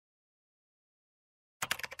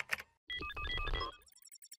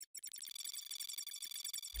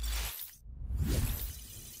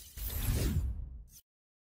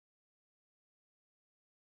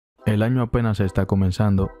El año apenas está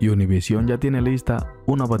comenzando y Univision ya tiene lista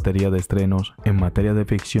una batería de estrenos en materia de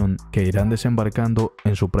ficción que irán desembarcando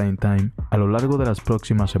en su prime time a lo largo de las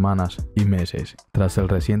próximas semanas y meses. Tras el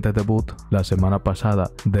reciente debut la semana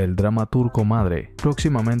pasada del drama turco Madre,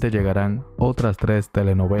 próximamente llegarán otras 3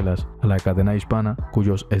 telenovelas a la cadena hispana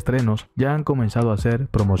cuyos estrenos ya han comenzado a ser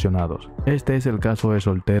promocionados. Este es el caso de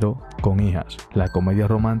Soltero con Hijas, la comedia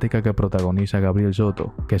romántica que protagoniza Gabriel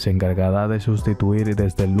Soto, que se encargará de sustituir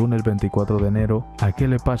desde el lunes 24 de enero a ¿Qué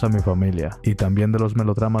le pasa a mi familia? Y también de los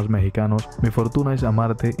melodramas mexicanos Mi fortuna es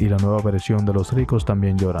amarte y la nueva versión de Los ricos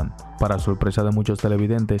también lloran. Para sorpresa de muchos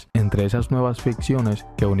televidentes, entre esas nuevas ficciones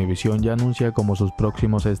que Univision ya anuncia como sus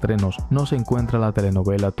próximos estrenos, no se encuentra la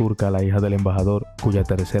telenovela turca La Hija del Embajador, cuya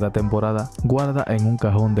tercera temporada guarda en un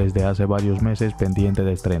cajón desde hace varios meses pendiente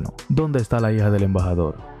de estreno. ¿Dónde está La Hija del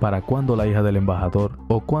Embajador? ¿Para cuándo La Hija del Embajador?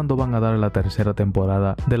 ¿O cuándo van a dar la tercera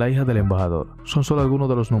temporada de La Hija del Embajador? Son solo algunos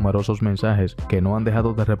de los numerosos mensajes que no han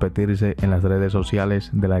dejado de repetirse en las redes sociales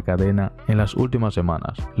de la cadena en las últimas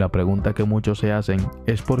semanas. La pregunta que muchos se hacen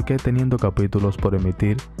es por qué, teniendo capítulos por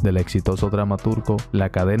emitir del exitoso drama turco, la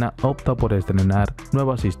cadena opta por estrenar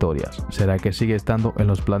nuevas historias. ¿Será que sigue estando en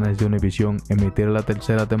los planes de Univision emitir la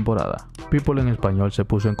tercera temporada? People en Español se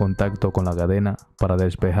puso en contacto con la cadena para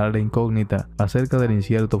despejar la incógnita acerca del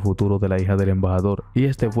incierto futuro de La Hija del Embajador, y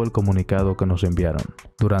este fue el comunicado que nos enviaron.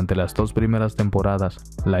 Durante las 2 primeras temporadas,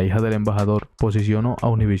 La Hija del Embajador posicionó a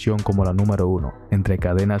Univision como la número 1 entre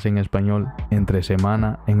cadenas en español entre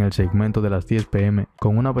semana en el segmento de las 10 p.m.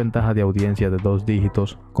 con una ventaja de audiencia de 2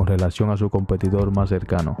 dígitos con relación a su competidor más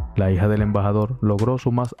cercano. La Hija del Embajador logró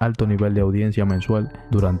su más alto nivel de audiencia mensual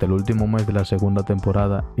durante el último mes de la segunda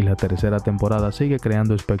temporada, y la tercera temporada sigue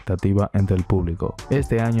creando expectativa entre el público.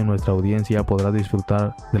 Este año nuestra audiencia podrá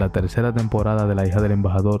disfrutar de la tercera temporada de La Hija del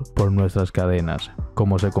Embajador por nuestras cadenas.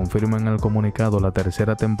 Como se confirma en el comunicado, la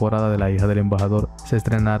tercera temporada de La Hija del Embajador se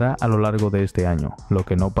estrenará a lo largo de este año. Lo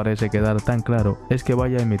que no parece quedar tan claro es que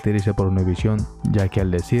vaya a emitirse por Univision, ya que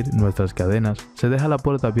al decir nuestras cadenas se deja la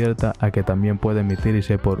puerta abierta a que también pueda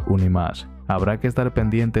emitirse por Unimás. Habrá que estar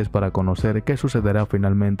pendientes para conocer qué sucederá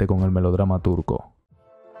finalmente con el melodrama turco.